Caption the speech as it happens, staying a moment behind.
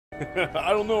I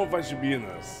don't know if I should be in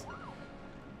this.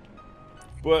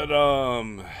 But,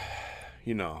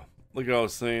 you know, like I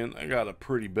was saying, I got a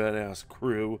pretty badass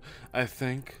crew, I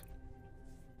think.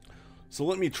 So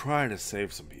let me try to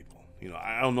save some people. You know,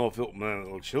 I don't know if it,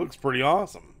 man, she looks pretty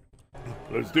awesome.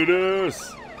 Let's do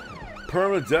this.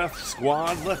 Permadeath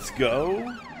squad, let's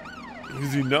go.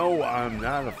 Because you know I'm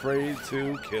not afraid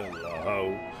to kill a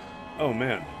hoe. Oh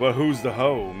man, but who's the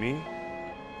hoe? Me?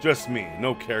 Just me.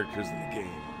 No characters in the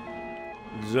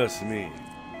game. Just me.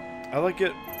 I like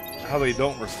it how they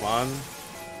don't respond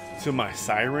to my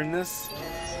sirenness.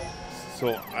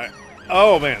 So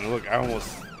oh man, look, I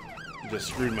almost just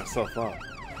screwed myself up.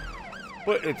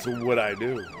 But it's what I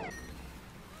do.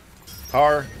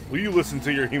 Tar, will you listen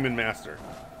to your human master?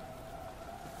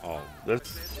 Oh,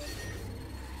 that's...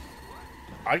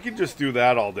 I could just do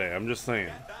that all day. I'm just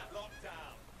saying.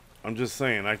 I'm just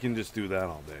saying, I can just do that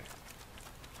all day.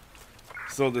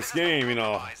 So this game, you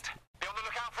know...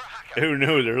 Who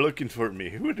knew they're looking for me?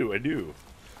 Who do I do?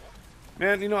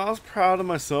 Man, you know, I was proud of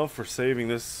myself for saving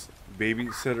this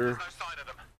babysitter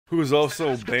who was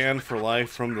also banned for life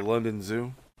from the London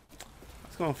Zoo.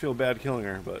 It's gonna feel bad killing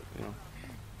her, but, you know.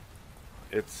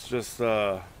 It's just,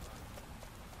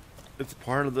 it's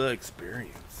part of the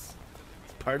experience.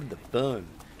 It's part of the fun.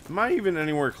 Am I even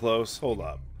anywhere close? Hold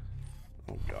up.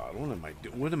 Oh God, what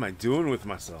am I doing with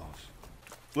myself?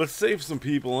 Let's save some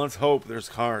people. Let's hope there's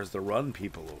cars to run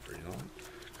people over, you know?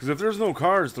 Because if there's no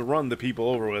cars to run the people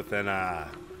over with, then,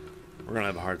 we're gonna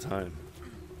have a hard time.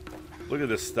 Look at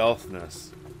this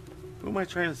stealthness. Who am I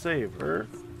trying to save? Her?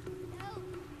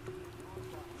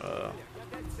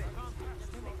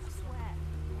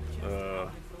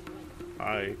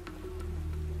 Hi.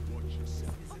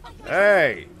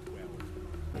 Hey!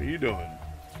 What are you doing?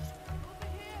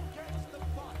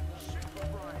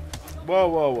 Whoa,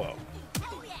 whoa, whoa.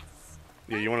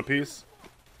 Yeah, you want a piece?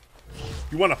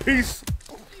 You want a piece?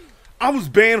 I was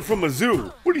banned from a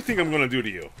zoo. What do you think I'm gonna do to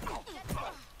you?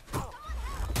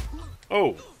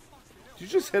 Oh. Did you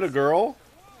just hit a girl?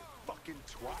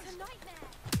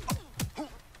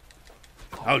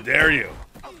 How dare you?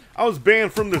 I was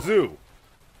banned from the zoo.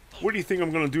 What do you think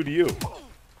I'm gonna do to you?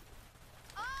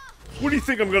 What do you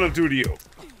think I'm gonna do to you?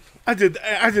 I did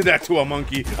that to a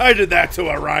monkey. I did that to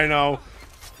a rhino.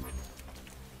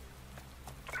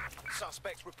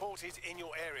 Suspects reported in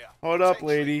your area. Hold up,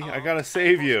 lady. I gotta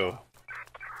save you.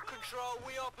 Control,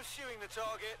 we are pursuing the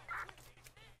target.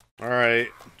 Alright.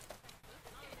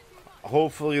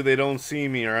 Hopefully they don't see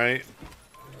me, right?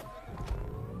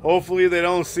 Hopefully they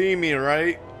don't see me,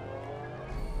 right?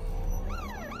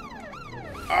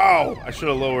 Ow! I should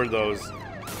have lowered those.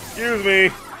 Excuse me.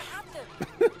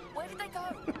 Where did they go?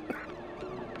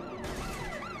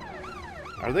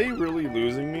 Are they really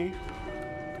losing me?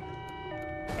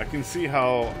 I can see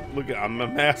how... Look at... I'm a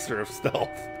master of stealth.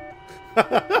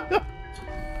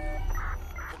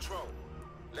 Control,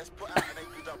 let's put out an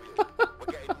APW. We're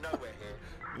getting nowhere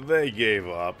here. They gave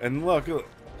up. And look...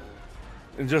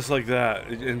 And just like that.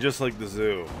 And just like the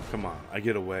zoo. Come on. I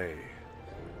get away.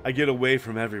 I get away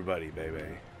from everybody, baby.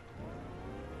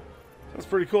 That's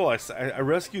pretty cool. I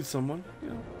rescued someone. You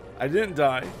know. I didn't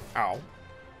die. Ow.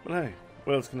 But hey,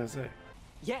 what else can I say?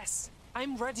 Yes,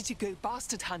 I'm ready to go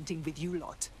bastard hunting with you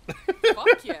lot.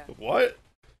 Fuck yeah. What?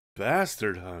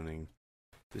 Bastard hunting?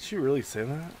 Did she really say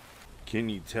that? Can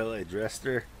you tell I dressed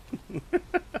her?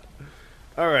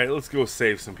 Alright, let's go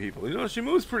save some people. You know, she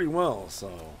moves pretty well,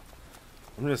 so...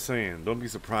 I'm just saying, don't be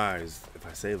surprised if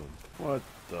I save them. What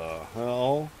the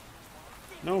hell?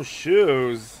 No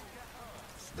shoes.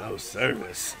 No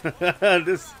service.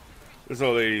 This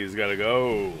old lady's gotta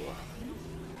go.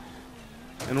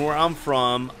 And where I'm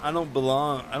from, I don't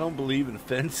believe in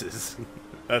fences.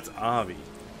 That's Avi.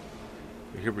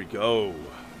 Here we go.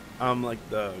 I'm like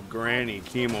the granny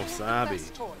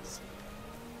Kimosabi.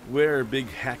 Where big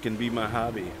hack can be my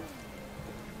hobby.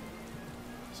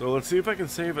 So let's see if I can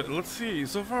save it. Let's see.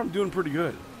 So far I'm doing pretty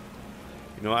good.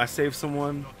 You know, I saved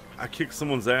someone. I kicked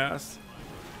someone's ass.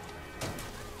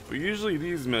 But usually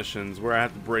these missions where I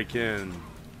have to break in,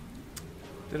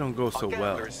 they don't go so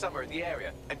well. Is somewhere in the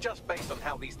area, and just based on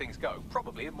how these things go,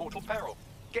 probably in mortal peril.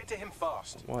 Get to him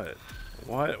fast. What?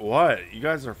 What? You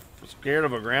guys are scared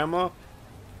of a grandma?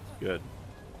 Good.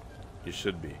 You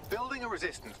should be. Building a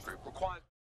resistance group requires...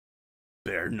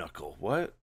 Bare knuckle.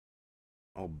 What?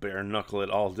 I'll bare knuckle it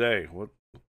all day. What?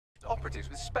 Operatives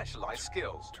with specialized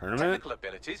skills, Tournament? technical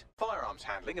abilities, firearms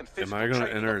handling, and physical Am I gonna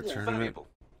training enter are a all tournament? valuable.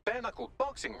 Bare-knuckle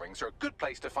boxing rings are a good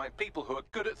place to find people who are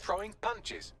good at throwing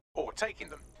punches or taking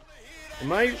them.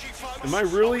 Am I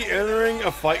really entering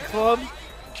a fight club?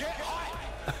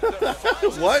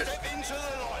 What?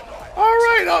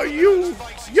 Alright, all you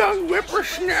young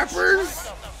whippersnappers.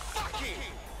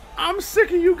 I'm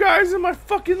sick of you guys in my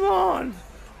fucking lawn.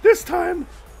 This time,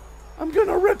 I'm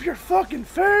gonna rip your fucking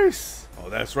face. Oh,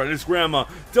 that's right, it's Grandma.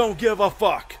 Don't give a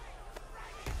fuck.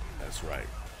 That's right.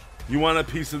 You want a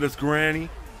piece of this, Granny?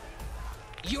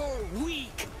 You're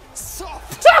weak,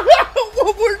 soft.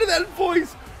 Where did that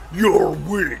voice? You're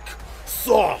weak,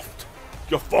 soft,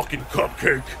 you fucking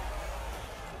cupcake.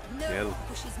 No Yeah. one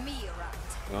pushes me around.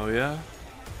 Oh yeah?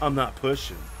 I'm not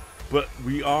pushing, but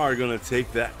we are gonna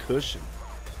take that cushion.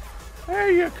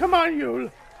 Hey, you, come on,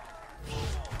 you.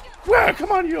 Well,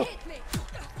 come on, you.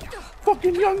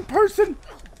 Fucking young person.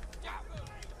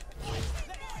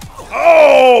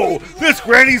 Oh, this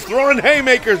Granny's throwing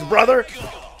haymakers, brother.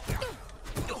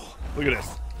 Look at this.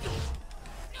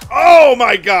 Oh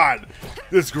my God,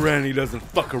 this Granny doesn't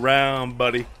fuck around,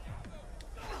 buddy.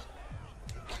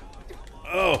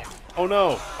 Oh, oh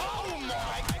no.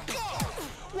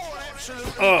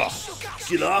 Oh,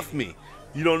 get off me.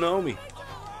 You don't know me.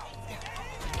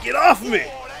 Get off me.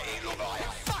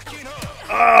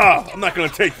 Ah, I'm not gonna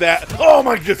take that. Oh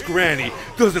my, this Granny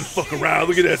doesn't fuck around.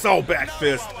 Look at this. Oh, back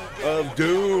fist of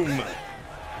doom.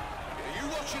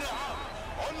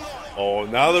 Oh,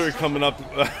 now they're coming up.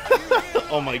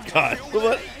 Oh my God.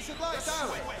 What?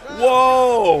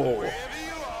 Whoa.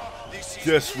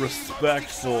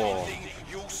 Disrespectful.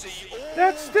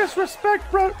 That's disrespect,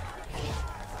 bro.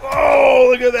 Oh,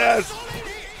 look at that.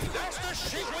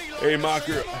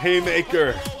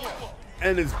 Haymaker.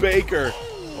 And his baker.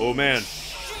 Oh man.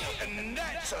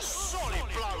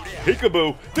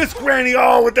 Peekaboo. This Granny,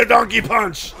 oh, with the donkey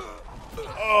punch.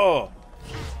 Oh.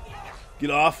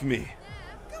 Get off me.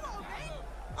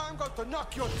 I'm going to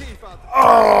knock your teeth out.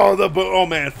 Oh, oh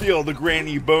man, feel the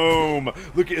Granny boom.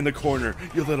 Look in the corner,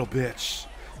 you little bitch.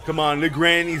 Come on, the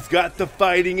Granny's got the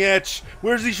fighting itch.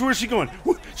 Where's she going?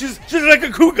 She's like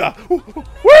a cougar.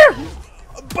 Where?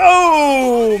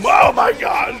 Boom! Oh my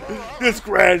God, this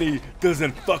Granny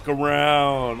doesn't fuck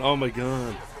around. Oh my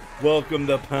God. Welcome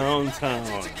to Pound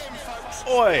Town.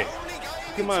 Oi,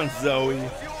 come on, Zoe.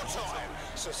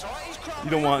 You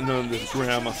don't want none of this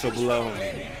grandma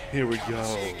baloney. Here we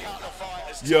go.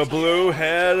 You blue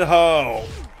head hoe.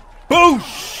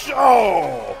 Boosh!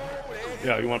 Oh!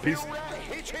 Yeah, you want a piece?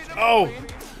 Oh!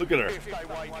 Look at her.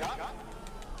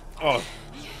 Oh.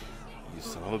 You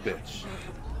son of a bitch.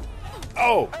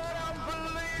 Oh!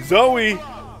 Zoe!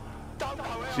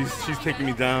 She's taking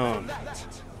me down.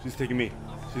 She's taking me.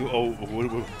 Oh, what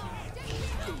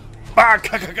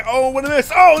is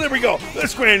this? Oh, there we go.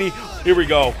 This Granny. Here we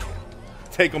go.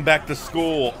 Take them back to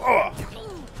school. Oh,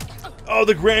 oh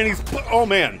the Granny's. Oh,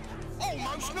 man.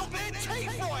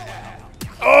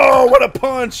 Oh, what a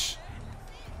punch.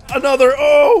 Another.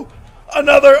 Oh.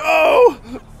 Another. Oh.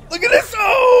 Look at this.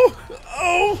 Oh.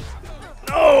 Oh.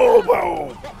 Oh.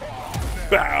 Boom.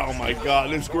 Oh, my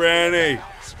God. This Granny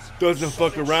doesn't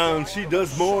fuck around. She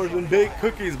does more than bake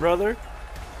cookies, brother.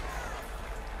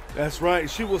 That's right.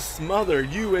 She will smother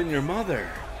you and your mother.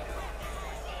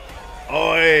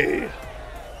 Oi.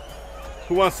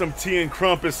 Who wants some tea and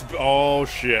crumpets? Oh,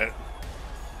 shit.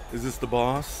 Is this the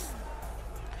boss?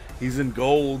 He's in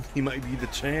gold. He might be the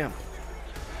champ.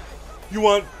 You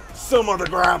want some of the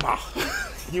grandma?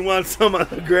 You want some of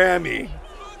the Grammy?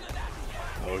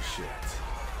 Oh, shit.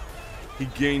 He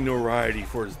gained notoriety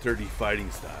for his dirty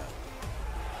fighting style.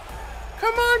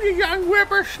 Come on, you young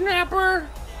whippersnapper.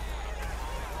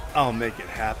 I'll make it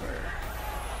happen.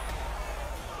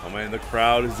 Oh, man, the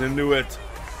crowd is into it.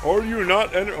 Or you're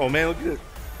not enter. Oh man, look at it.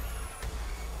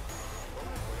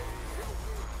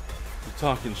 You're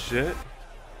talking shit.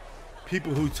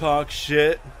 People who talk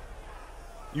shit,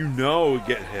 you know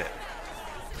get hit.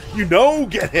 You know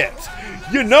get hit.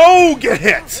 You know get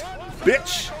hit.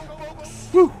 Bitch.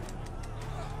 Woo.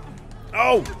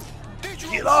 Oh.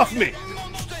 Get off me.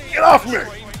 Get off me.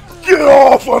 Get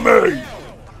off of me.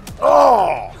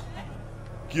 Oh.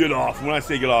 Get off. When I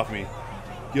say get off me,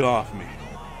 get off me.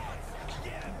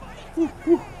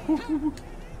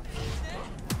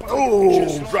 Oh,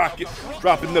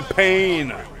 dropping the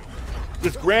pain.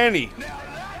 This Granny.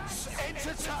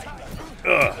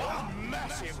 Ugh.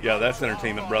 Yeah, that's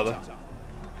entertainment, brother.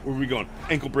 Where are we going?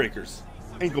 Ankle breakers.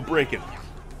 Ankle breaking.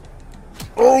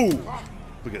 Oh,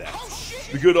 look at that.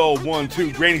 The good old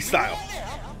 1-2 Granny style.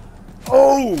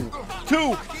 Oh,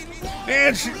 2.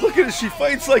 And she, look at it. She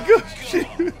fights like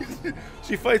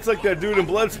she fights like that dude in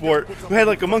Bloodsport who had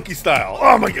like a monkey style.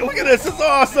 Oh my God! Look at this. It's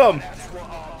awesome.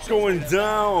 Going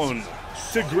down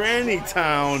to Granny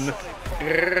Town.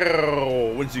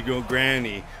 Once you go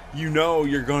Granny, you know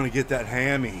you're gonna get that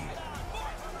hammy.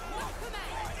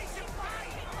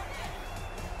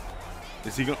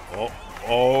 Is he gonna...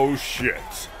 Oh,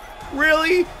 shit.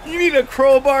 Really? You need a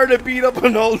crowbar to beat up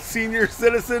an old senior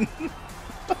citizen?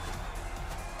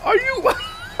 Are you...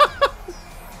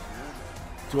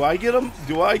 Do I get him?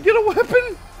 Do I get a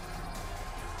weapon?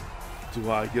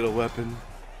 Do I get a weapon?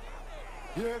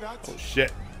 Oh,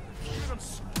 shit.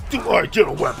 Do I get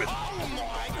a weapon?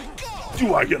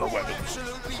 Do I get a weapon?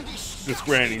 This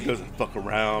granny doesn't fuck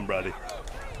around, buddy.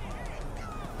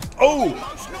 Oh!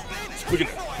 Look at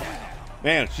that.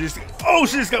 Man, she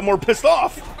just got more pissed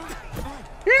off.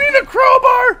 You need a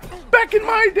crowbar? Back in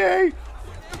my day.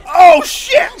 Oh,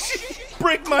 shit!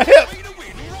 Break my hip.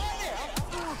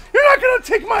 You're not gonna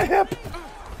take my hip.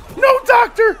 No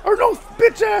doctor or no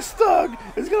bitch-ass thug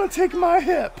is gonna take my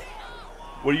hip.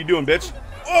 What are you doing, bitch?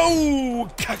 Oh,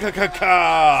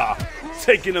 ka.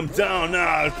 Taking him down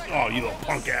now. Oh, you little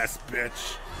punk-ass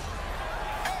bitch.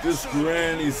 This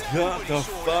granny's got the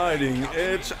fighting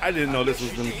itch. I didn't know this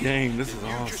was in the game. This is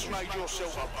awesome.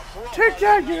 Take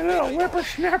that, you little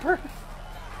whippersnapper.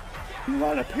 You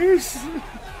want a piece?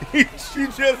 She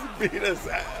just beat his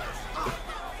ass.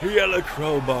 He had a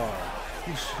crowbar.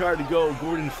 He tried to go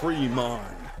Gordon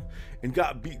Freeman and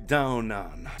got beat down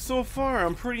on. So far,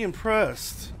 I'm pretty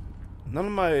impressed. None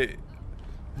of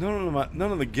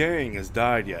the gang has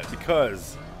died yet,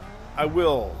 because I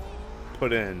will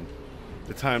put in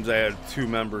the times I had 2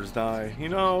 members die. You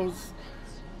know,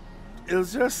 it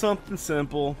was just something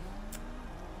simple.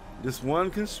 This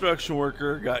one construction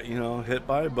worker got, you know, hit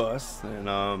by a bus,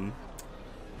 and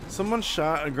someone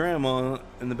shot a grandma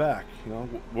in the back. You know,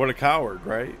 what a coward,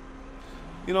 right?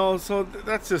 You know, so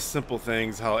that's just simple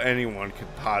things, how anyone could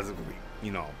possibly,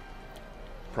 you know,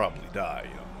 probably die,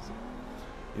 you know.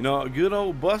 You know, a good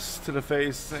old bus to the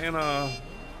face and a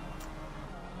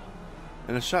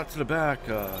shot to the back,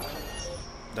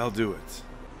 that'll do it.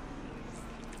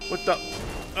 What the?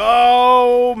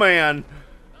 Oh, man.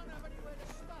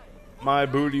 My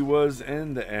booty was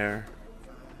in the air.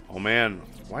 Oh, man.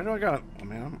 Why do I got... Oh,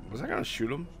 man. Was I going to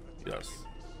shoot him? Yes.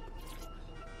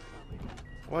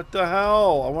 What the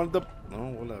hell? I wanted to...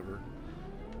 Oh, whatever.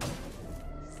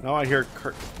 Now I hear...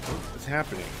 What's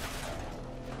happening?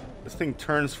 This thing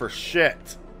turns for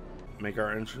shit. Make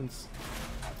our entrance.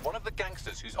 One of the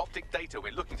gangsters whose optic data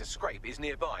we're looking to scrape is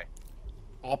nearby.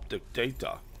 Optic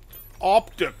data?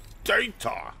 Optic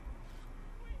data?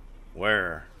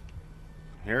 Where?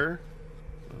 Here?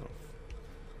 Oh.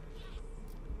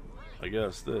 I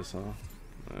guess this, huh?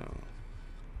 Oh.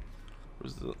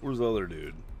 Where's the other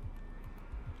dude?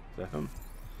 Is that him?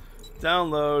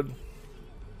 Download.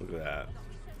 Look at that.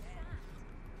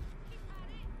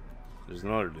 There's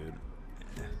another dude.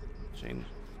 Change.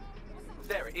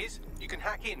 There it is. You can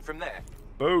hack in from there.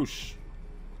 Boosh.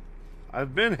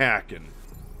 I've been hacking.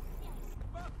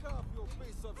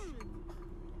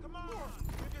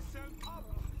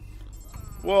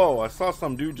 Whoa, I saw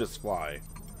some dude just fly.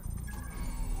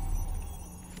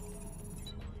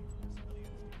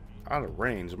 Out of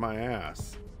range, my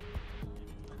ass.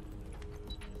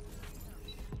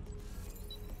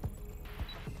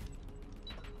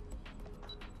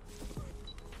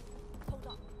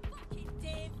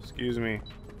 Excuse me.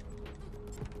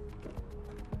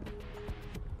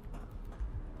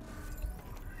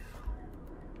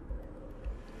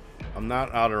 I'm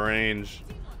not out of range.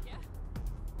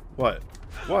 What?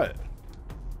 What?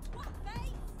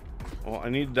 Well, I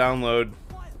need to download.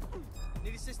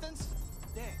 Need assistance?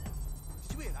 There.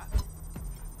 Did you hear that?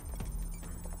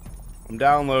 I'm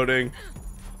downloading.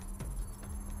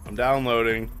 I'm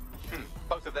downloading.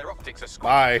 Both of their optics are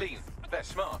Bye. clean. They're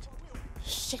smart.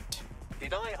 Shit.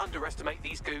 Did I underestimate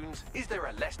these goons? Is there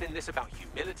a lesson in this about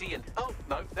humility and... Oh,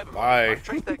 no, never mind. Bye. I've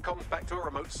traced their comms back to a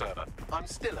remote server. I'm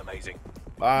still amazing.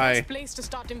 Bye. Best place to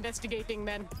start investigating,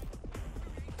 then.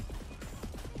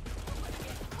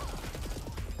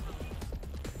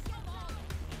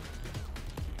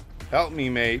 Help me,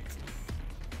 mate.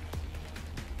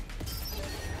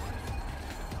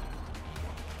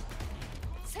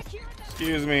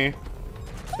 Excuse me.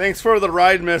 Thanks for the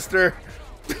ride, mister.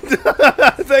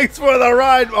 Thanks for the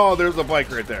ride. Oh, there's a bike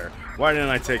right there. Why didn't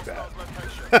I take that?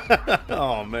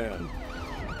 Oh, man.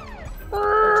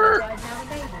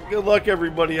 Good luck,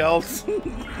 everybody else. Any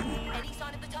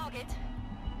sign of the target?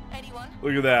 Anyone?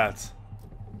 Look at that.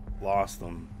 Lost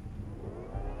them.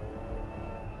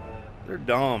 They're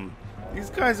dumb. These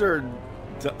guys are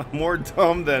more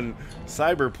dumb than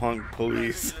cyberpunk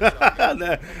police.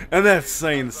 and that's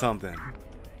saying something.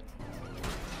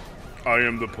 I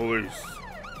am the police.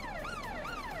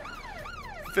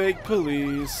 Fake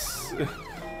police.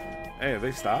 Hey,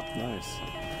 they stopped? Nice.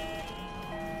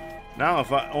 Now,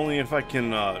 only if I can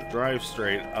drive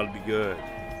straight, I'll be good.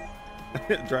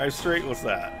 Drive straight? What's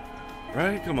that?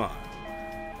 Right? Come on.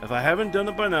 If I haven't done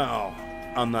it by now,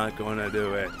 I'm not going to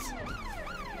do it.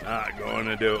 Not going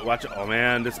to do it. Watch it. Oh,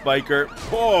 man, this biker.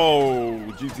 Whoa!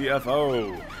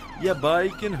 GTFO. Yeah,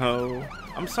 bike and ho.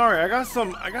 I'm sorry. I gotta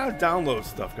download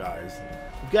stuff, guys.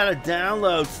 I've got to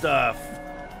download stuff.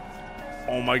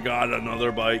 Oh, my God,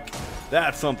 another bike.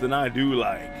 That's something I do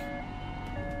like.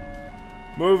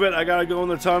 Move it. I got to go in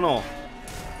the tunnel.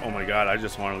 Oh, my God. I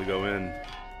just wanted to go in.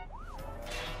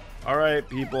 All right,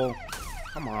 people.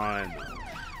 Come on.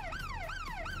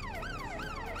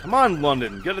 Come on,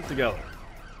 London. Get it together.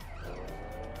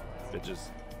 Bitches.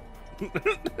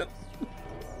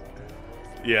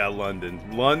 Yeah, London.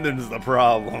 London's the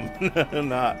problem.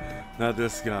 not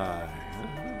this guy.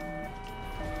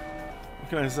 What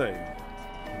can I say?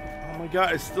 Oh my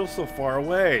God, it's still so far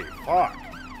away. Fuck.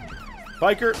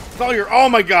 Biker, it's all your. Oh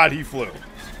my God, he flew.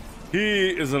 He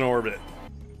is in orbit.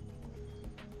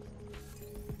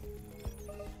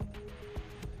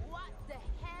 What the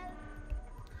hell?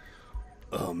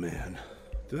 Oh man.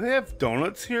 Do they have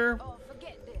donuts here? Oh,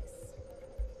 forget this.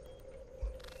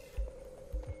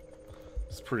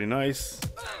 It's pretty nice.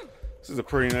 This is a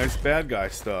pretty nice bad guy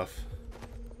stuff.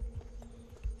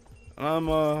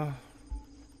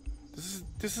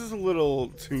 This is a little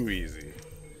too easy.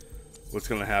 What's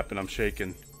gonna happen? I'm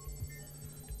shaking.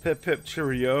 Pip pip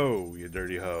cheerio, you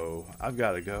dirty hoe. I've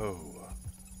gotta go.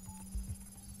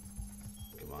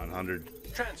 Come on,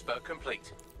 100. Transfer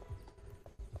complete.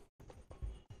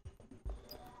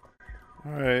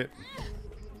 Alright.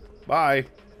 Bye.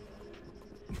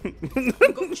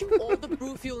 Got you all the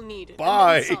proof you'll need.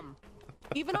 Bye. And then some.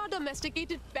 Even our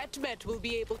domesticated pet met will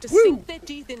be able to Woo. sink their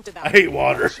teeth into that. I hate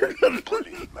water. Forget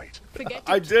it.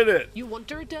 I did it. You want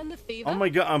to return the favor? Oh my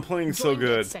God, I'm playing so Join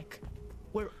good. DedSec.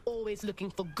 We're always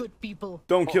looking for good people.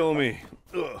 Don't kill me.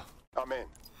 Ugh. I'm in.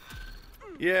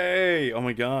 Yay! Oh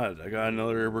my God, I got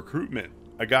another recruitment.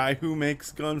 A guy who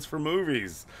makes guns for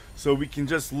movies, so we can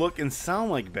just look and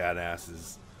sound like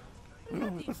badasses.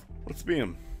 Well, let's be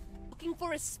him. Looking for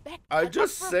respect. I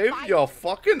just saved your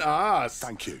fucking ass.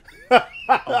 Thank you. I'm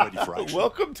ready for action.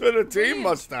 Welcome to the team,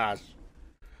 Mustache.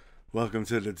 Welcome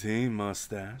to the team,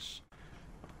 Mustache.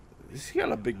 He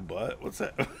got a big butt. What's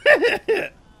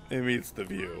that? Maybe it's the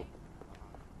view.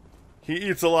 He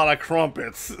eats a lot of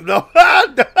crumpets. No.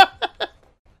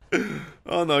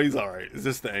 Oh no, he's alright. It's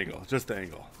just the angle. Just the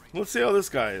angle. Let's see how this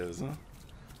guy is, huh?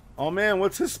 Oh man,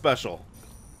 what's his special?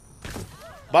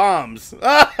 Bombs.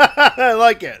 I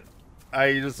like it.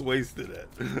 I just wasted it.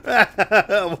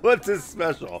 What's his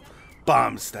special?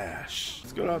 Bomb stash.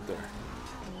 Let's go out there.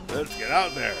 Let's get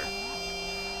out there.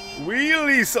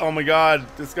 Wheelies. Oh my God,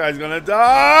 this guy's gonna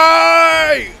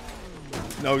die.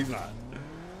 No, he's not.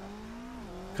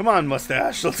 Come on,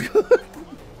 Mustache. Let's go.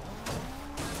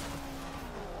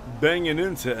 Banging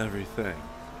into everything.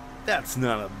 That's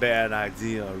not a bad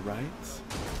idea, right?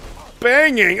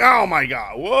 Banging! Oh my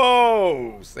God!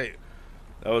 Whoa! Say,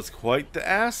 that was quite the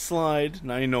ass slide.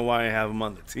 Now you know why I have him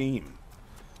on the team.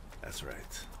 That's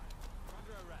right.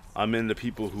 I'm into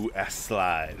people who ass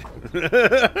slide.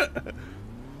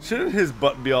 Shouldn't his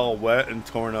butt be all wet and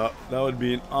torn up? That would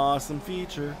be an awesome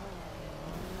feature.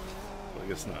 But I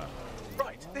guess not.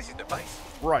 Right, this is the base.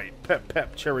 Right. Pep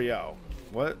pep cheerio.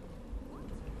 What?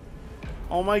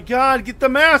 Oh my God, get the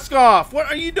mask off! What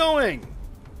are you doing?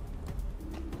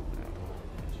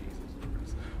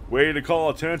 Way to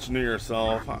call attention to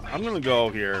yourself. I'm gonna go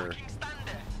here.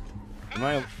 Am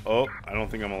I? Oh, I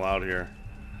don't think I'm allowed here.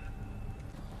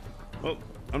 Oh,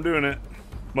 I'm doing it.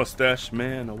 Mustache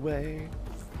man away.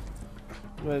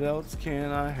 What else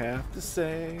can I have to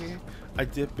say? I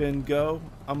dip and go.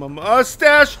 I'm a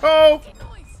mustache hoe!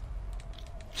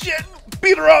 Shit!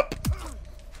 Beat her up!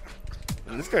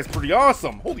 Man, this guy's pretty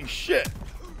awesome. Holy shit.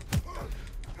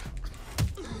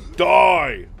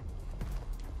 Die!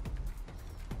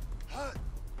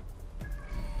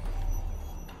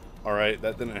 Alright,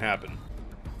 that didn't happen.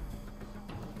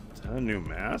 Is that a new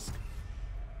mask?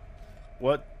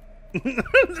 What?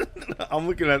 I'm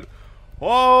looking at...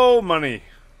 Oh, money!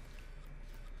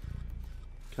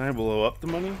 Can I blow up the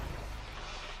money?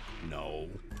 No.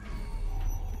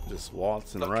 Just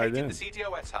waltzing right in. The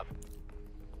CTOS hub.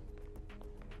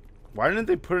 Why didn't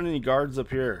they put any guards up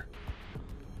here?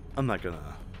 I'm not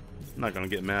gonna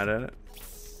get mad at it.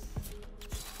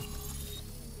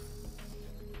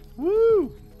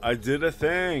 Woo! I did a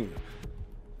thing.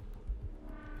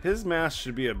 His mask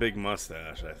should be a big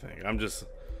mustache, I think. I'm just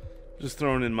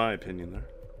throwing in my opinion there.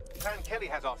 Clan Kelly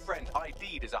has our friend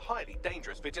ID'd as a highly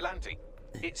dangerous vigilante.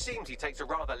 It seems he takes a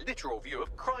rather literal view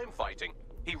of crime fighting.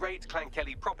 He raids Clan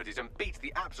Kelly properties and beats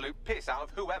the absolute piss out of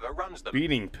whoever runs them.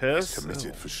 Beating piss?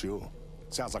 Committed for sure.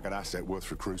 Sounds like an asset worth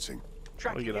recruiting.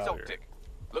 Tracking Get his out of here. optic.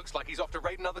 Looks like he's off to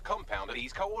raid another compound at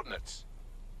these coordinates.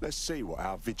 Let's see what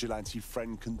our vigilante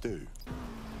friend can do.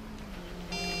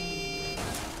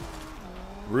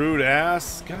 Rude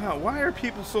ass. God, why are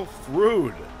people so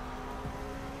rude?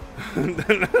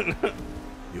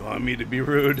 You want me to be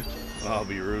rude? I'll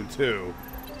be rude too.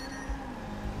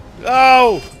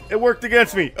 Oh! It worked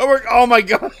against me. It worked. Oh my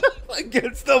god!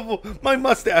 Against my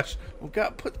mustache. Oh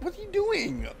god! What are you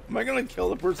doing? Am I gonna kill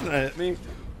the person that hit me?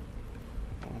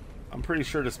 I'm pretty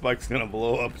sure the spike's gonna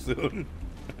blow up soon.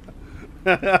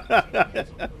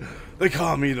 They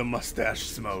call me the mustache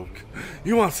smoke.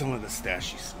 You want some of the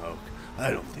stashy smoke?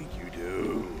 I don't think you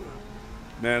do.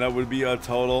 Man, that would be a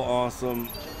total awesome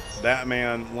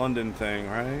Batman London thing,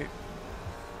 right?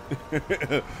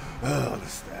 Oh, the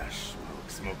stash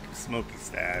smoke, smoky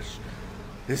stash.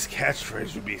 His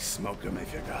catchphrase would be "Smoke 'em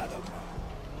if you got 'em,"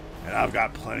 and I've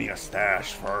got plenty of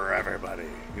stash for everybody.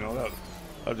 You know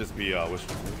that'll just be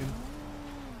wishful thinking.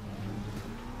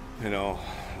 You know,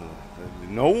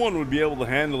 no one would be able to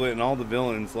handle it, and all the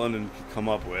villains London could come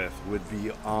up with would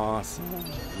be awesome.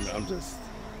 I'm just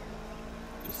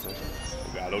like,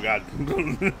 oh god,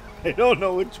 I don't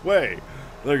know which way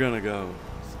they're gonna go.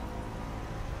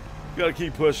 Gotta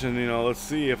keep pushing, you know. Let's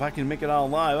see if I can make it out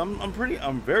alive.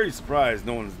 I'm very surprised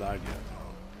no one's died yet.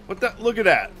 What the? Look at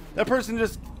that. That person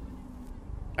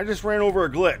I just ran over a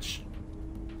glitch.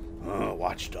 Oh,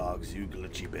 watchdogs, you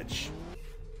glitchy bitch.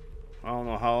 I don't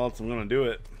know how else I'm gonna do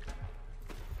it.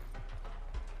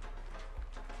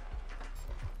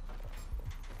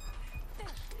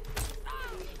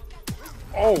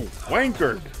 Oh,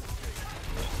 wankered.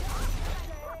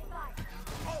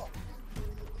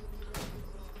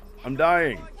 I'm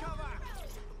dying.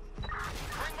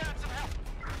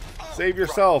 Save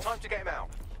yourself. Right, time to get him out.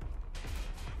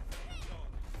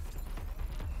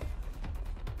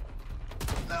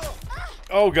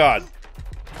 Oh god.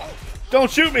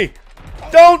 Don't shoot me.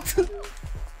 Don't.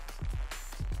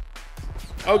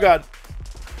 Oh god.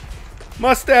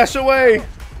 Mustache away.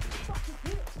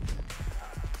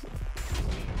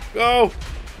 Go.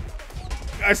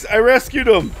 I rescued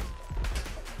him.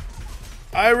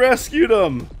 I rescued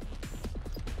him.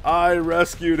 I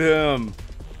rescued him.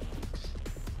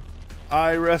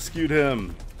 I rescued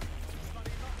him.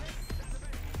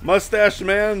 Mustache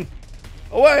man.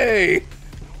 Away.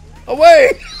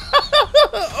 Away.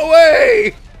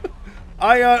 Away.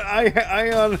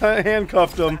 I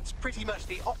handcuffed him. That's pretty much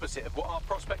the opposite of what our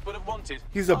prospect would have wanted.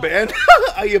 He's abandoned.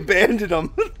 I abandoned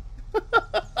him.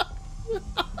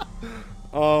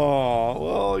 Oh,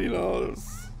 well, you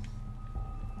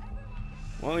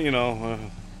know,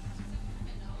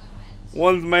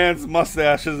 one man's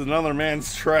mustache is another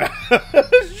man's trash.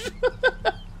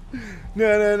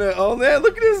 No. Oh, man,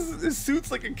 look at his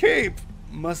suit's like a cape.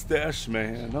 Mustache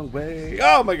man, no way.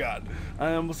 Oh, my God.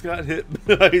 I almost got hit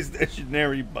by a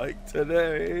stationary bike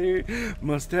today.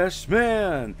 Mustache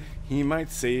man, he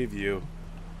might save you.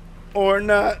 Or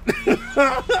not.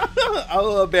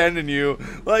 I'll abandon you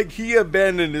like he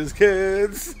abandoned his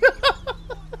kids.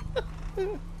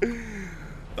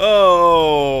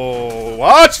 Oh,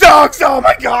 watchdogs! Oh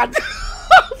my god!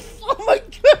 Oh my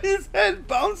god, his head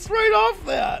bounced right off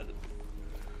that.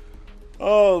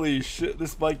 Holy shit,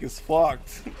 this bike is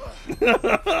fucked.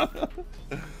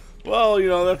 Well, you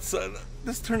know,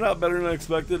 this turned out better than I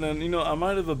expected, and you know, I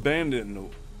might have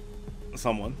abandoned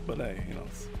someone, but hey, you know,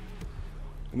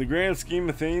 in the grand scheme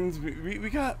of things, we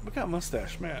got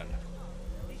Mustache Man.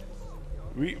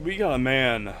 We got a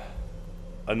man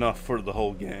enough for the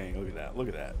whole gang. Look at that. Look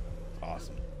at that.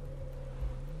 Awesome.